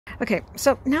Okay,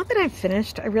 so now that I've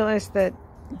finished, I realized that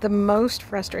the most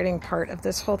frustrating part of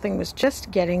this whole thing was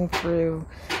just getting through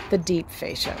the deep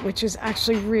fascia, which is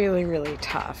actually really, really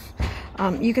tough.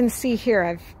 You can see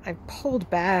here I've pulled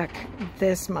back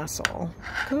this muscle.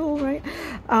 Cool, right?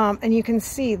 And you can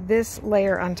see this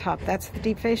layer on top. That's the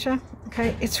deep fascia.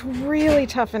 Okay, it's really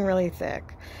tough and really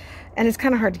thick. And it's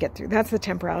kind of hard to get through. That's the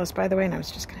temporalis, by the way, and I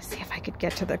was just going to see if I could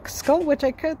get to the skull, which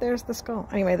I could. There's the skull.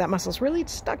 Anyway, that muscle's really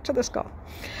stuck to the skull.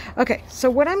 Okay, so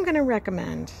what I'm going to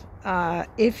recommend,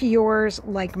 if yours,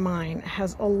 like mine,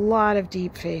 has a lot of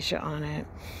deep fascia on it,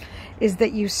 is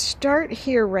that you start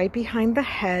here right behind the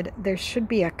head. There should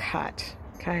be a cut,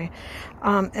 okay?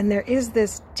 And there is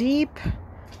this deep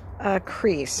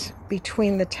crease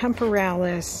between the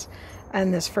temporalis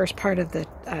and this first part of the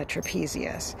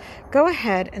trapezius. Go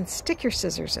ahead and stick your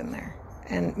scissors in there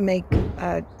and make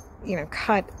a,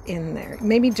 cut in there.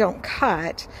 Maybe don't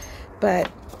cut, but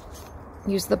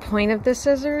use the point of the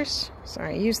scissors.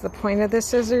 Use the point of the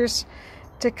scissors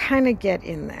to kind of get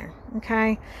in there,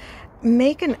 okay?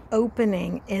 Make an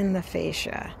opening in the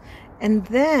fascia and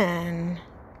then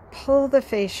pull the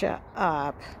fascia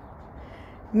up.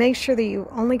 Make sure that you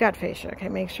only got fascia, okay?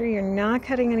 Make sure you're not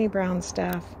cutting any brown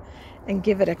stuff, and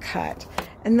give it a cut.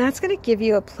 And that's going to give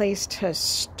you a place to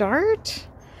start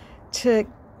to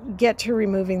get to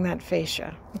removing that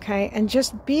fascia, okay? And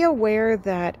just be aware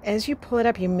that as you pull it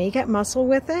up, you may get muscle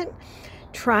with it.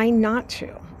 Try not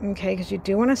to, okay? Because you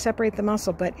do want to separate the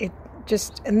muscle, but it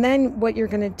just, and then what you're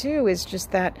going to do is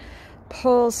just that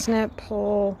pull, snip,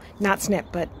 pull, not snip,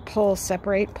 but pull,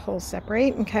 separate,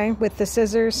 okay? With the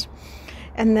scissors.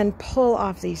 And then pull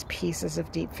off these pieces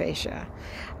of deep fascia.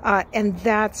 And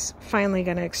that's finally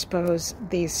going to expose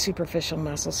these superficial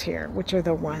muscles here, which are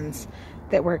the ones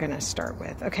that we're going to start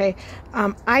with, okay?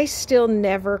 I still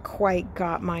never quite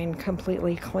got mine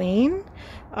completely clean.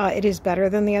 It is better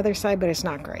than the other side, but it's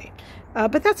not great.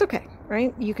 But that's okay,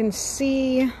 right? You can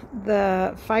see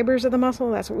the fibers of the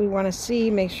muscle. That's what we want to see.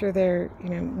 Make sure they're,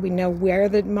 we know where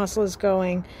the muscle is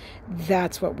going.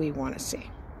 That's what we want to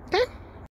see.